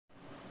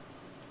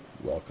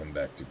Welcome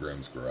back to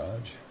Grimm's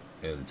Garage,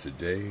 and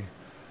today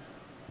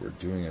we're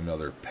doing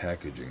another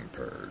packaging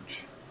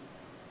purge.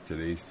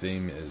 Today's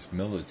theme is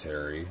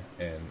military,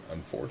 and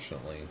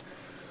unfortunately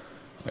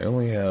I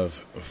only have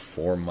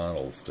 4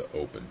 models to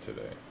open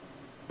today,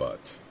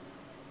 but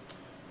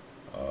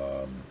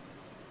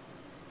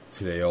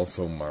today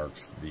also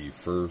marks the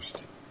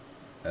first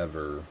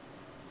ever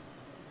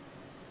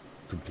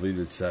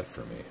completed set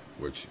for me,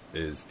 which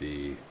is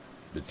the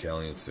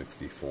Battalion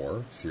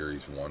 64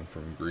 Series 1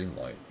 from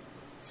Greenlight.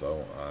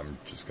 So I'm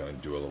just going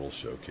to do a little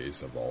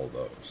showcase of all of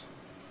those.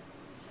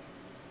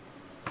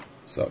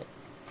 So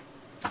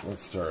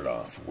let's start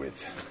off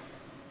with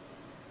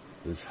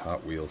this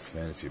Hot Wheels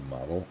fantasy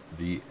model,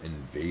 the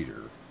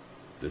Invader.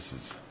 This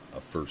is a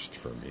first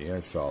for me. I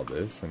saw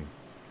this, and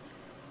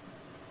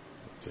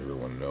as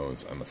everyone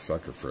knows, I'm a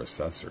sucker for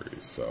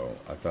accessories, so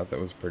I thought that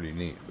was pretty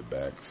neat. The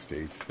back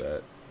states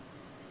that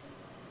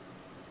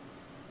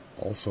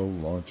also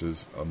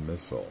launches a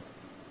missile.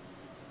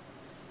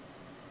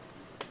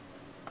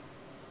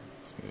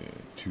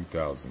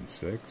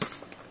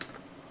 2006.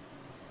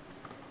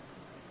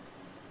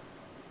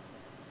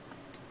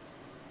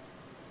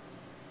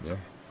 Yeah,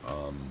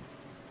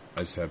 I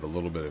just have a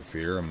little bit of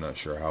fear. I'm not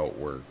sure how it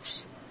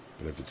works,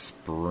 but if it's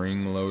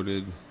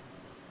spring-loaded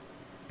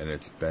and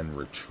it's been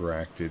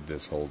retracted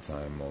this whole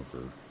time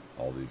over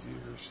all these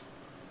years,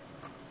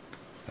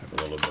 I have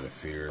a little bit of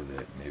fear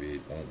that maybe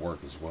it won't work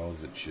as well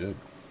as it should.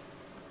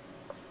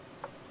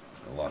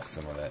 I lost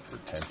some of that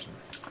retention.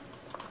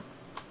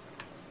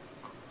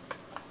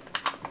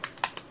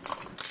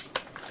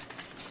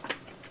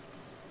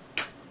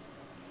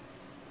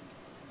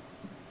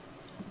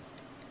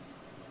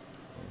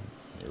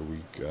 Here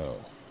we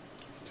go.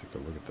 Let's take a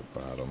look at the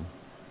bottom.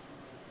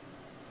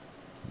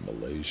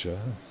 Malaysia.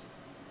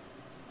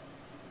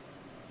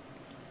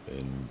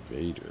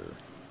 Invader.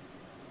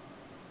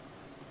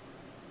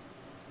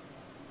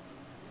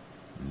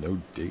 No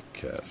date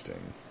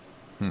casting.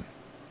 Alright,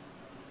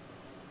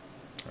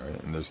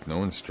 and there's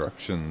no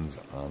instructions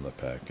on the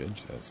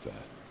package as to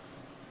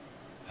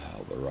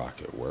how the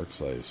rocket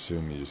works. I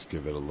assume you just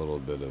give it a little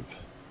bit of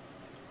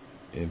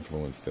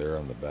influence there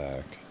on the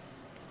back.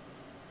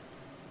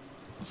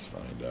 Let's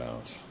find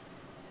out.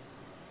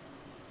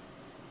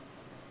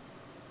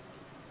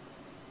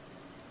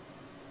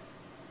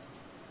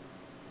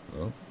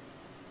 Well,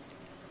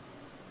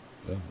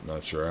 yeah,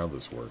 not sure how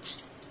this works.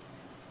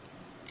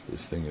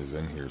 This thing is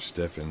in here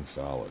stiff and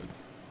solid.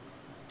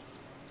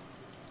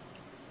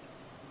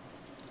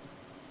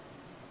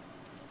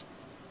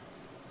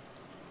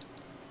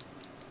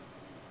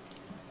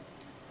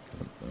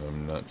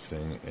 I'm not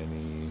seeing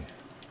any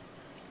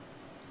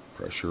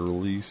pressure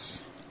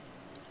release.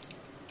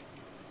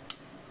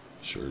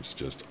 Sure, it's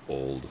just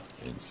old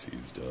and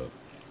seized up.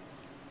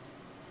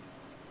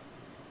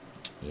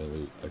 Yeah,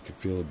 I could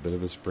feel a bit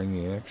of a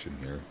springy action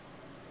here,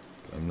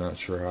 but I'm not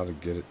sure how to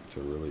get it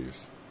to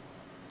release.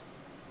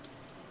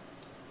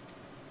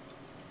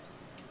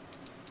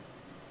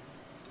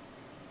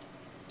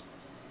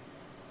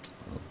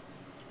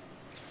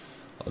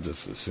 I'll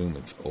just assume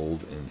it's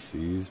old and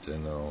seized,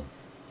 and I'll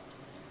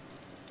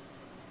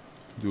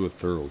do a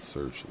thorough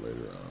search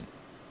later on.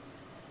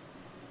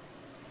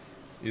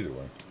 Either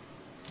way,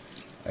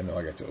 I know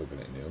I got to open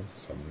it new,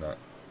 so I'm not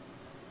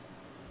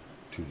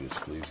too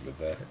displeased with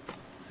that.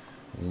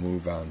 We'll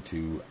move on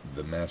to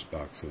the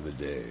Matchbox of the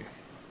day,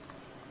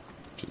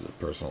 which is a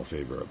personal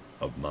favorite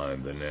of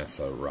mine, the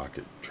NASA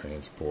rocket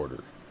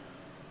transporter.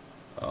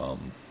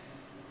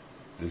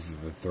 This is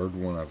the third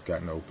one I've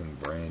gotten open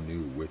brand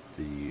new with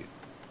the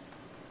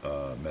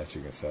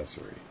matching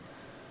accessory.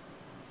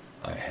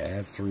 I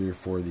have 3 or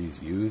 4 of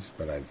these used,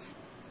 but I've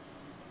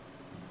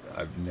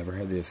never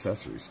had the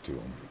accessories to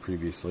them.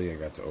 Previously, I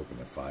got to open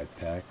a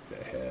 5-pack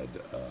that had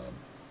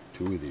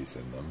 2 of these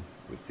in them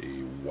with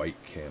the white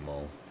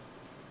camo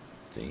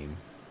theme,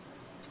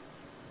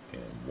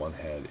 and one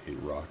had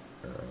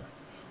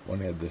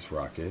one had this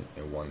rocket,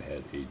 and one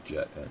had a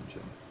jet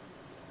engine.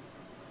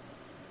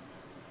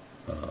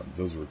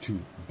 Those were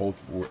 2.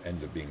 Both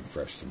ended up being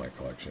fresh to my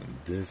collection.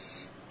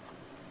 This,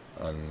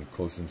 on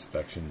close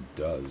inspection,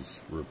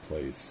 does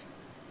replace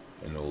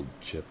an old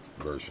chipped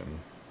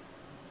version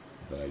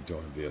that I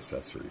don't have the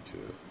accessory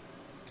to.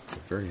 So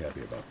very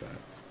happy about that.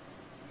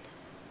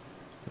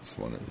 This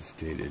one is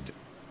dated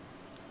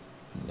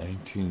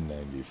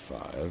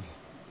 1995.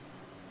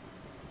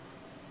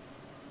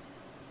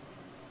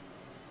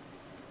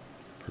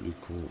 Pretty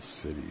cool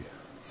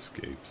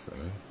cityscapes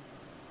there.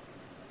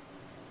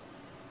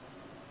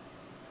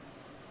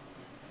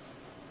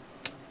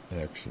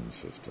 Action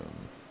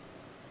system.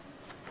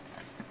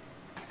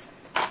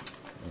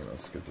 Alright,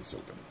 let's get this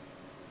open.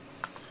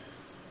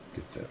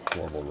 Get that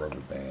horrible rubber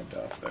band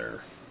off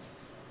there.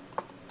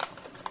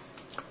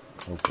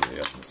 Hopefully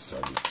it hasn't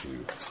started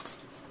to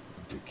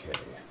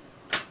decay.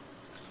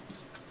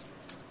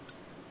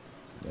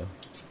 No,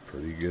 it's a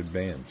pretty good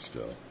band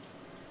still.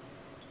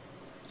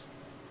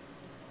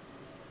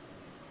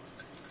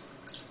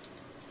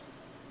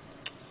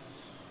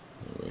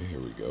 Anyway,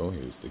 here we go.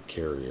 Here's the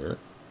carrier.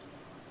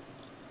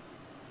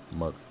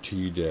 Mark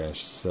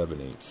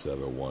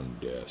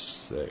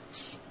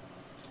T-7871-6.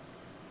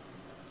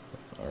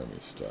 Army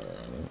star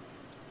on it.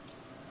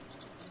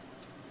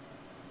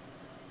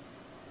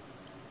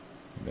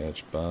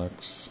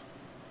 Matchbox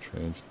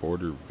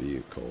transporter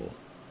vehicle.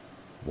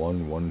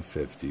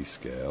 1/150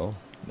 scale.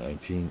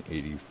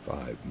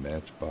 1985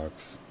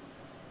 Matchbox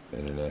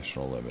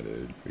International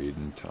Limited. Made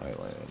in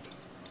Thailand.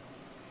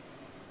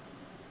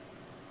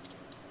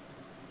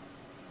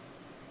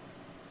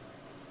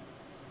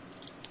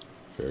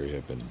 Very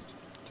happy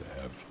to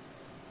have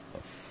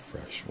a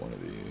fresh one of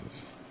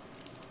these.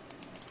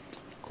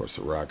 Of course,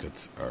 the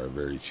rockets are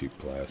very cheap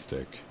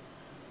plastic,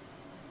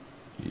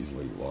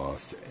 easily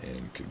lost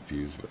and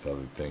confused with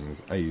other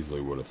things. I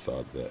easily would have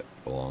thought that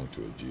belonged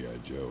to a G.I.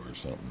 Joe or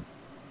something.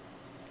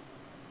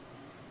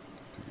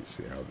 You can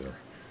see how they're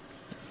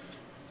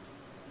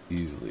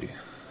easily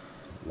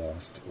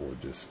lost or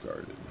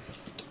discarded.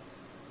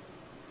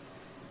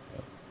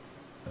 Yep.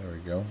 There we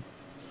go.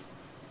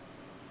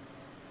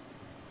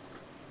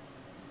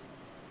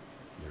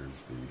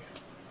 There's the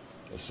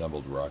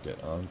assembled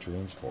rocket on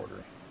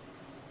transporter.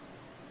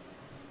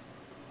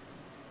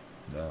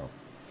 Now,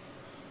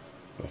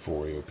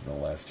 before we open the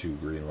last two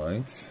green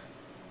lights,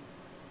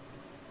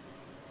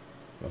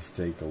 let's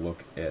take a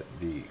look at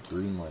the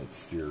Greenlight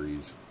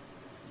Series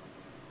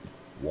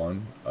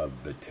 1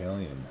 of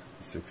Battalion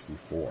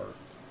 64.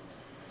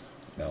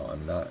 Now,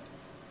 I'm not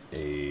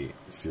a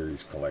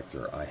series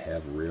collector. I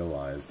have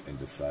realized and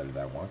decided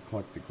I want to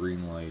collect the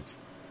Greenlight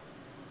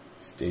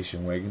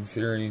Station Wagon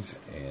series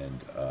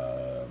and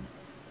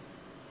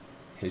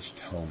Hitched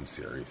Home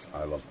series.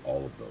 I love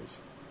all of those.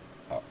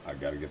 I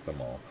got to get them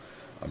all.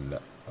 I'm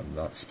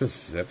not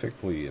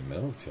specifically a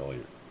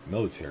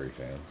military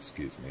fan,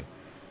 excuse me,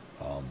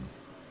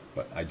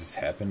 but I just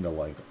happen to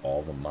like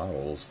all the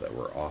models that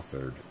were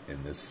offered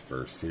in this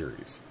first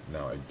series.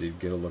 Now, I did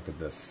get a look at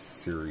this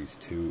series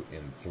 2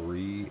 and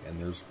 3,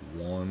 and there's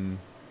one,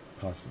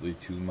 possibly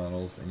two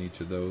models in each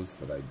of those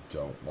that I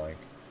don't like.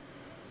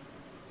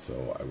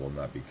 So I will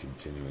not be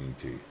continuing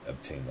to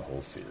obtain the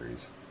whole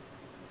series.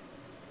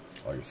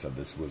 Like I said,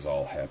 this was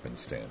all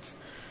happenstance.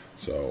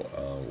 So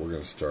we're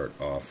going to start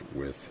off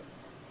with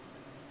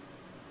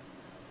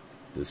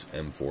this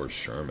M4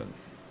 Sherman,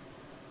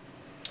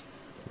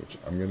 which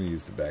I'm going to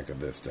use the back of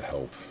this to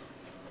help,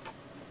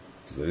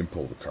 because I didn't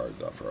pull the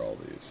cards out for all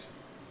these.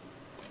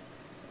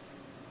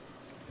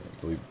 I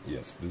believe,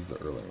 yes, this is the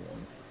earlier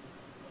one.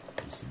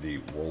 This is the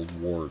World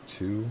War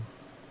II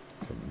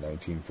from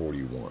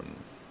 1941.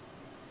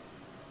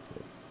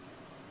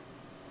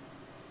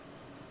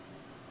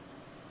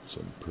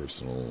 Some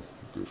personal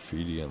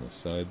graffiti on the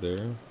side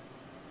there.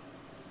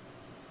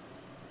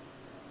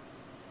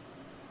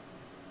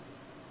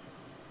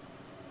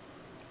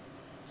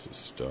 It's a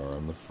star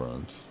on the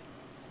front,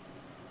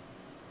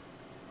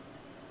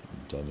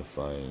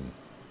 identifying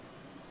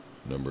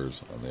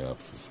numbers on the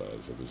opposite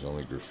side, so there's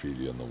only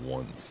graffiti on the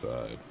one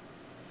side.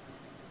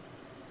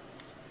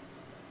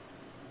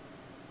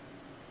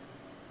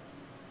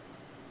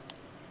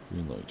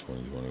 Greenlight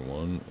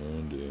 2021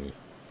 and a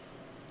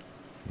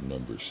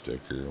number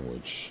sticker,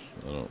 which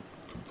I don't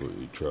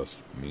completely trust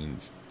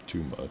means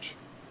too much.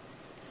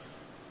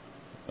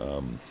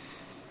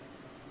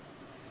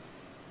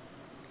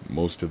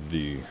 Most of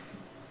the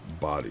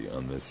body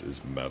on this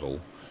is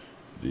metal.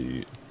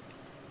 The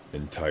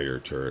entire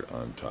turret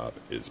on top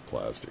is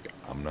plastic.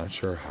 I'm not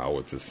sure how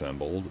it's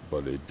assembled,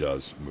 but it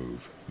does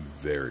move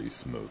very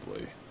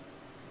smoothly.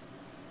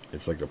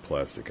 It's like a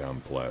plastic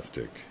on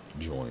plastic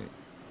joint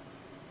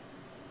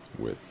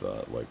with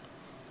like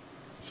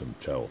some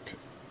talc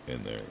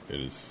in there.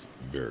 It is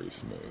very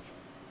smooth.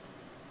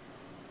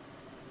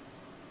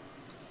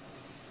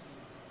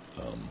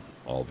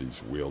 All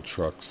these wheel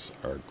trucks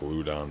are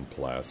glued on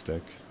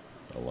plastic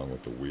along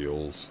with the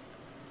wheels,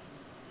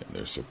 and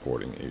they're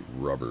supporting a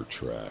rubber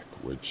track,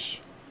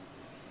 which,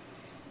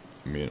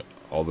 I mean,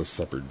 all the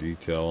separate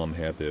detail I'm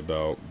happy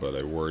about, but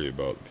I worry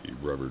about the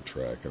rubber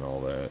track and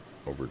all that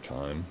over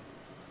time.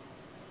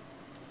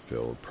 I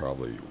feel it'll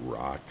probably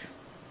rot.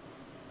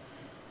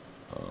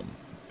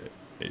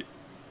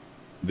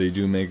 They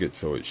do make it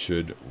so it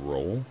should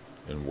roll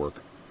and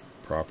work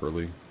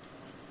properly,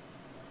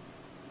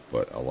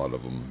 but a lot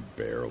of them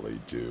barely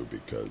do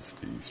because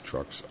these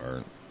trucks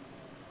aren't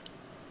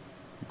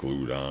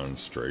glued on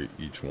straight,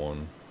 each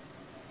one.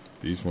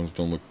 These ones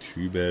don't look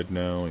too bad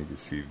now. You can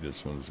see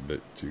this one's a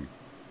bit too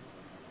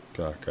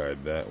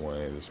cockeyed that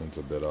way. This one's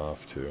a bit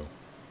off too.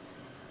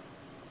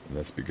 And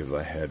that's because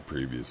I had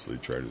previously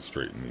tried to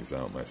straighten these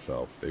out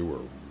myself. They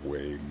were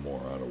way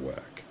more out of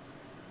whack.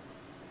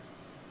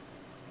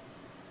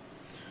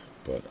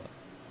 But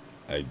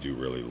I do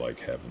really like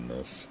having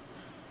this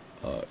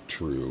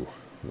true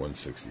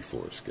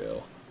 1/64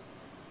 scale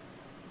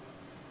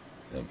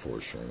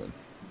M4 Sherman.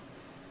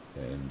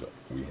 And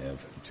we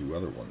have two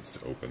other ones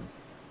to open.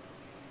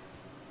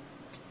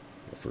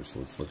 Well, first,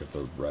 let's look at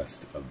the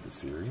rest of the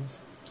series.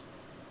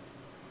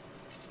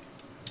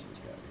 What we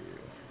got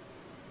here?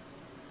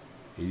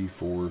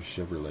 84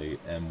 Chevrolet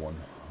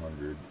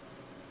M100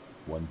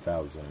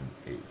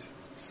 1008.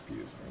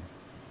 Excuse me.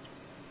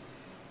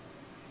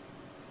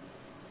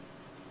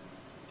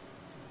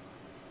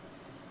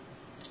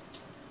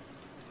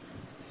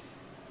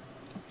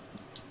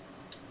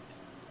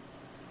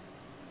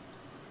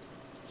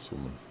 This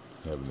one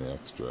having the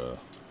extra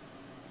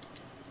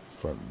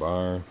front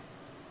bar.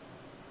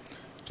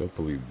 Don't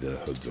believe the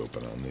hood's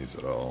open on these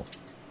at all,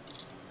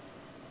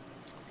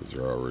 because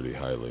they're already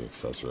highly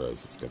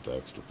accessorized. It's got the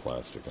extra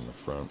plastic in the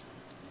front.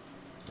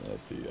 It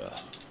has the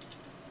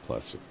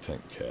plastic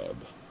tank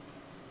cab.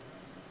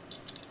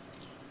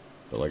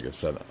 But like I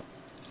said,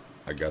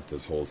 I got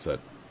this whole set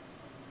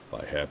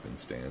by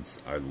happenstance.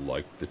 I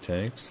like the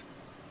tanks.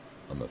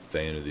 I'm a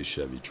fan of these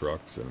Chevy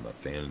trucks, and I'm a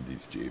fan of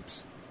these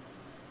Jeeps.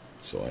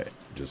 So I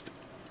just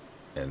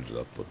ended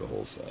up with the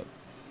whole set.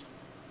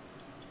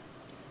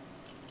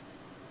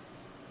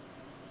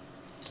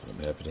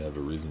 I'm happy to have a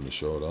reason to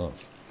show it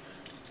off.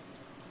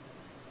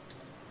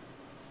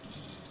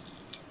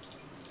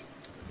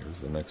 Here's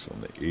the next one,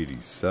 the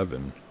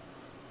 87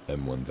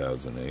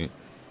 M1008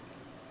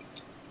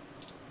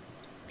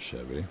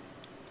 Chevy.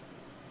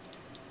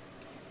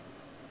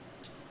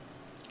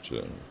 Which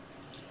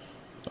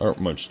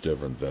aren't much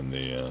different than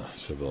the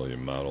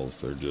civilian models.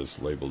 They're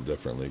just labeled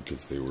differently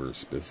because they were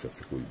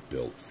specifically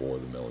built for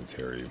the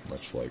military,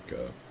 much like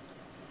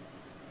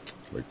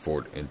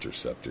Ford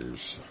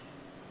Interceptors.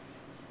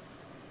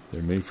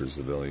 They're made for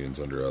civilians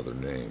under other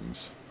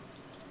names.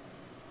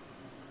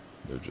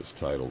 They're just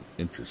titled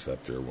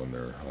Interceptor when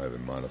they're highly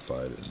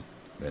modified and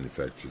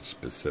manufactured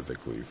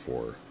specifically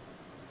for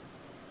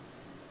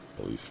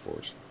police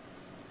force.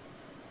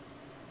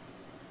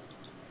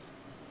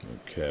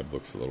 The cab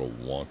looks a little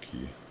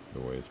wonky the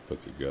way it's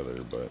put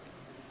together, but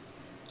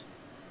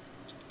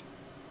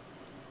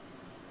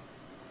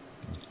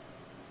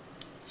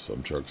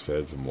some trucks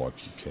had some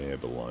wonky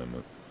cab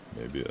alignment.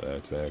 Maybe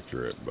that's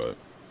accurate, but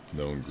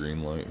knowing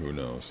Greenlight, who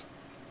knows?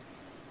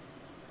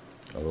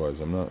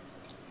 Otherwise, I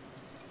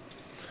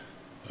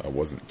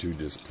wasn't too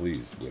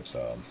displeased with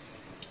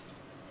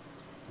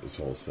this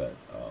whole set.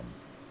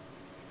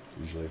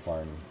 Usually I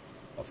find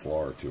a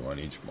flaw or two on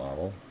each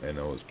model, and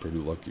I was pretty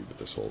lucky with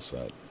this whole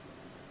set.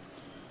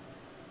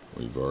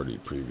 We've already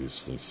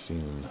previously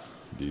seen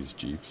these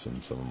Jeeps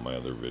in some of my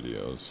other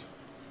videos,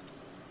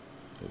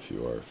 if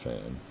you are a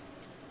fan.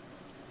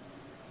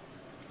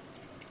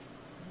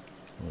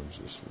 What was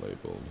this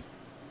labeled?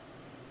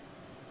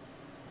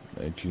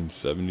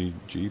 1970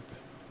 Jeep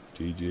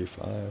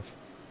DJ5.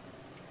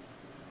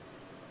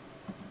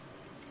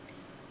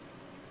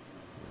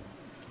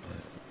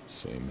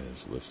 Same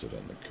as listed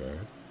on the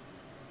card.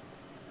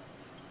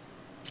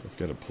 I've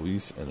got a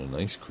police and an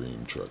ice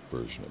cream truck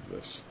version of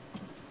this.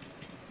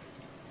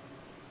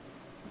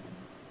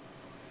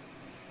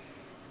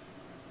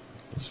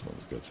 This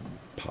one's got some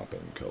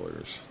pop-in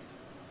colors.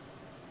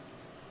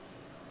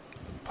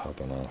 And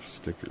popping off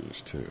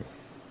stickers too.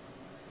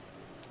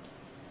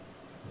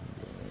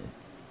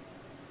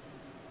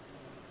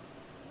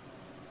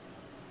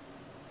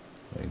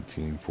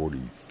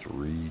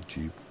 1943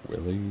 Jeep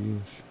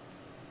Willys.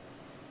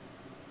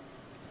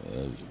 That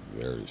is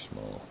very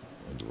small.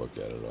 I had to look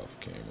at it off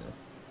camera.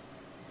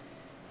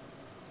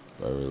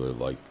 I really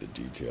like the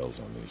details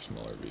on these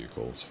smaller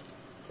vehicles,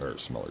 or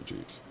smaller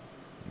Jeeps.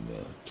 And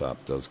the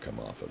top does come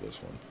off of this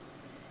one.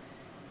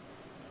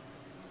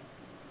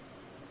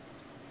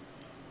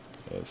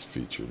 As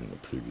featured in a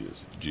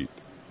previous Jeep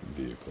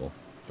vehicle,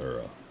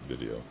 or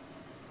video.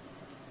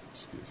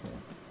 Excuse me.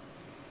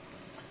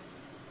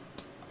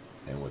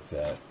 And with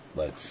that,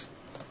 let's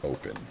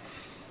open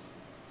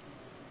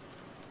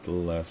the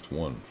last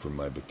one from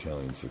my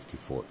Battalion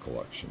 64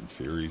 collection,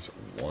 Series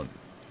 1.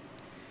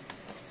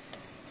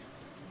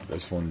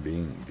 This one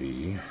being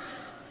the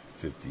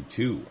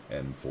 52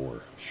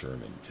 M4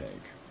 Sherman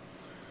tank,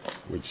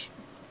 which,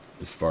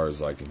 as far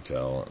as I can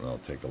tell, and I'll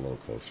take a little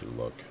closer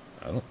look,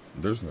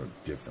 there's no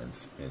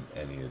difference in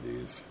any of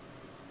these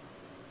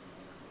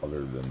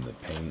other than the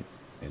paint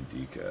and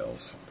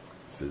decals.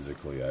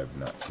 Physically, I have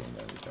not seen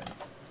anything.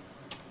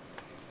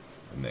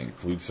 And they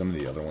include some of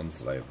the other ones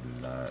that I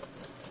have not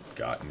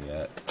gotten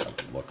yet.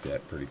 I've looked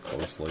at pretty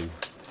closely.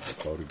 The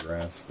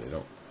photographs, they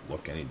don't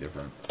look any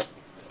different.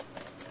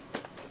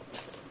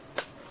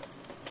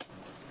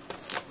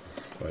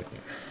 But, you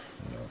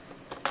know,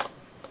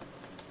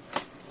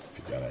 if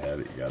you gotta have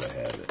it, you gotta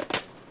have it.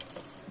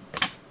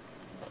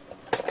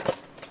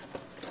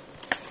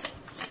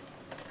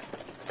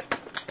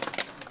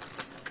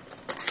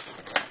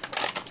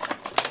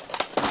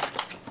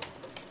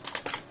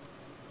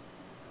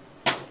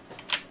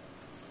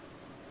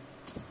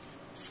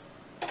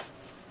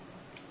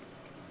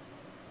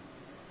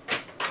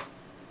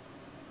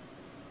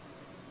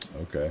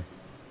 Okay.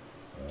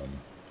 I'm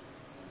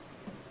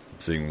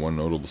seeing one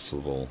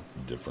noticeable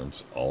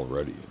difference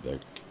already.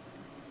 That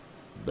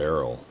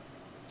barrel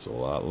is a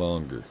lot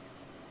longer.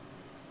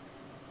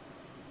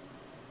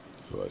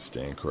 So I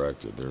stand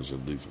corrected. There's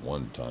at least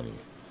one tiny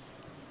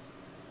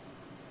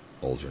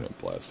alternate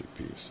plastic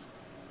piece.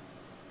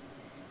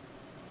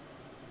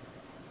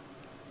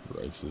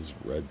 Rice's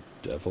Red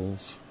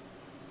Devils.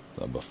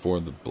 Now before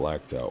the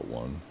blacked out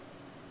one,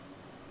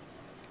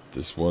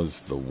 this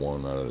was the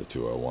one out of the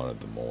two I wanted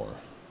the more.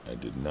 I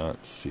did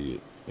not see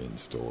it in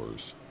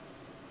stores,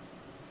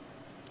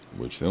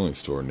 which the only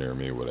store near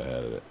me would have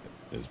had it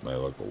is my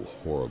local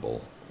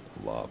horrible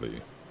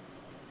lobby.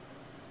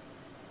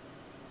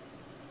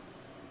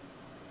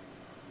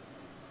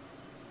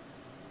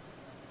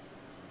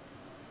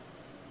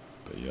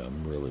 But yeah,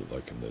 I'm really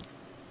liking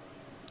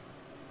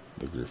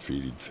the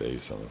graffitied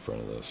face on the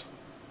front of this.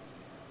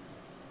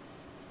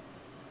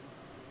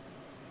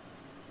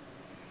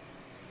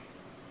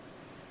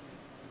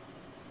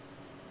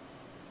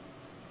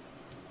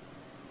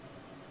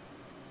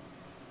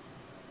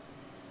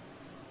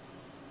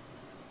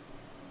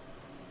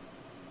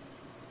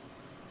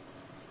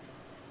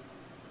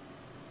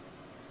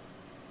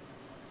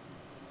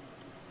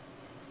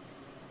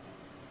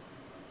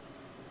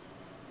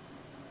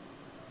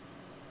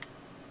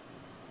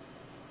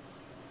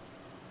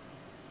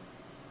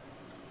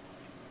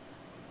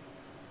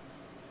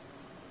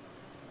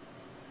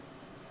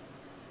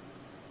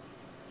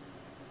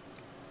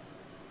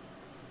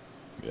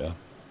 Yeah.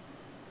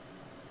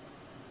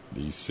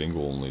 The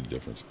single only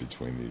difference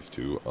between these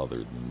two, other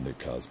than the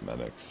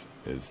cosmetics,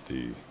 is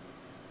the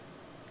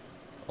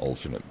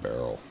alternate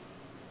barrel.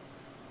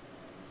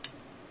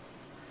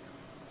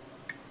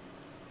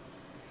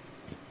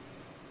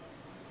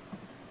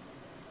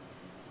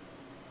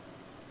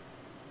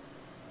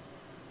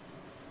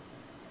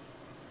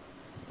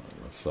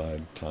 The left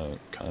side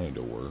kind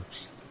of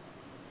works.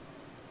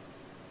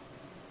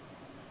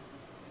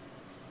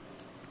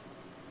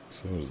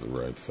 So does the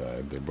right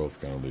side. They're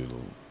both going to need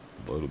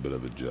a little bit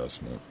of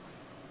adjustment.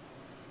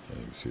 And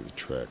you can see the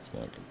track's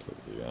not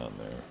completely on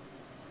there.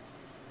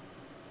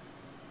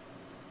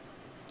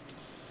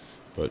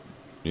 But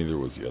neither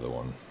was the other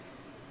one.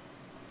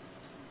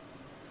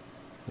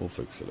 We'll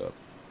fix it up.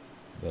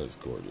 That is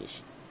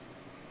gorgeous.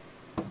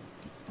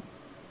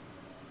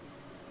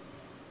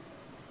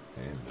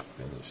 And to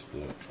finish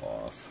that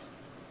off,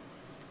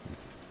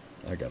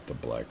 I got the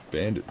Black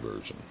Bandit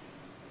version.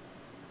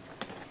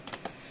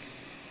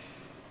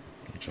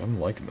 Which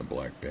I'm liking the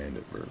Black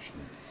Bandit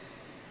version.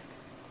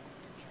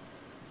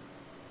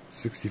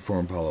 64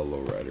 Impala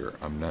Lowrider.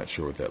 I'm not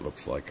sure what that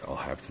looks like. I'll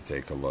have to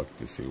take a look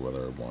to see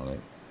whether I want it.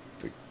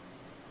 The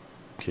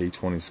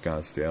K20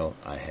 Scottsdale,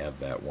 I have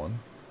that one.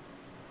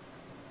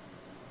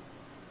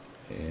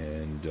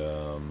 And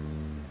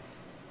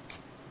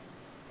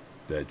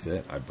that's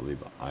it. I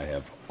believe I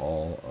have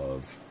all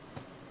of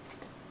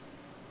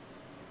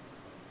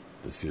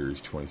the Series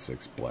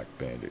 26 Black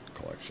Bandit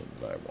collection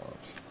that I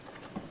want.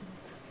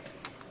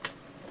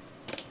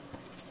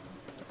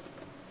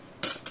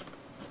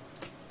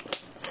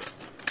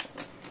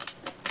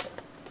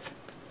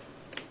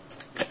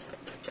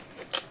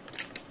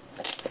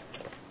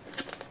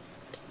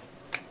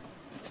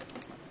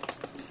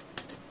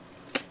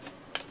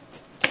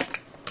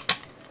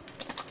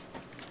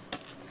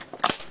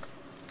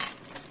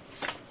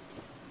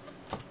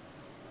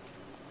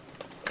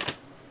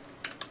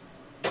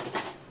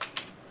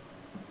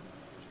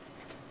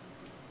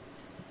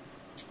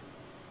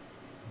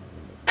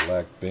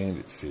 Black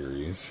Bandit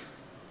series,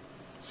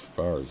 as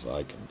far as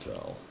I can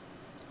tell,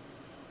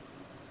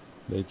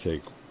 they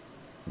take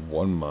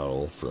one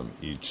model from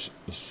each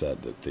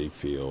set that they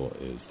feel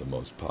is the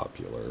most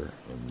popular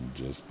and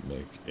just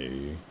make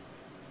a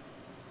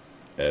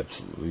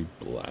absolutely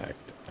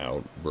blacked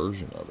out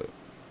version of it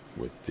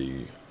with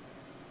the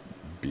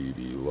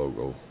BB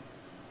logo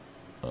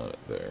on it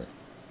there.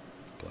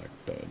 Black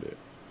Bandit.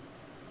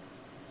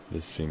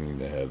 This seeming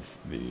to have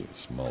the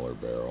smaller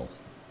barrel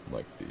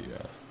like the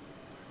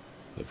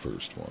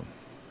first one.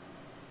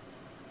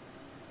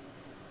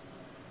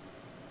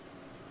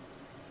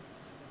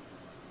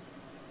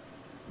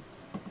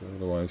 But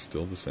otherwise,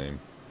 still the same.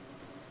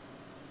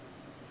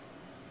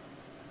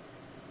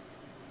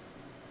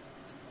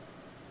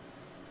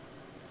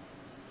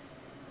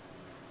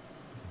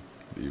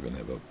 They even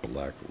have a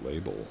black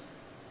label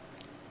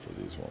for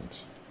these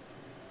ones.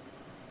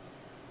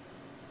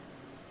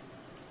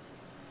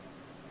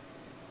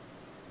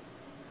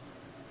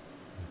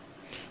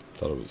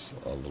 Thought it was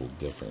a little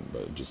different,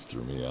 but it just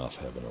threw me off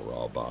having a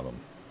raw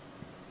bottom.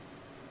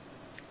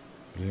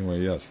 But anyway,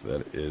 yes,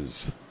 that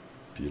is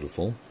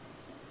beautiful.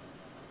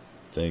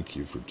 Thank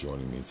you for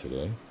joining me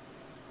today.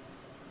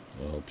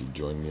 I hope you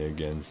join me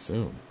again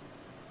soon.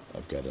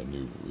 I've got a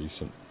new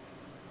recent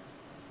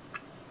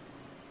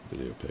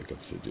video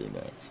pickups to do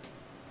next.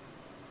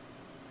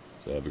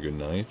 So have a good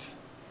night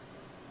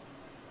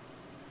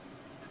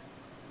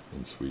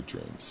and sweet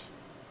dreams.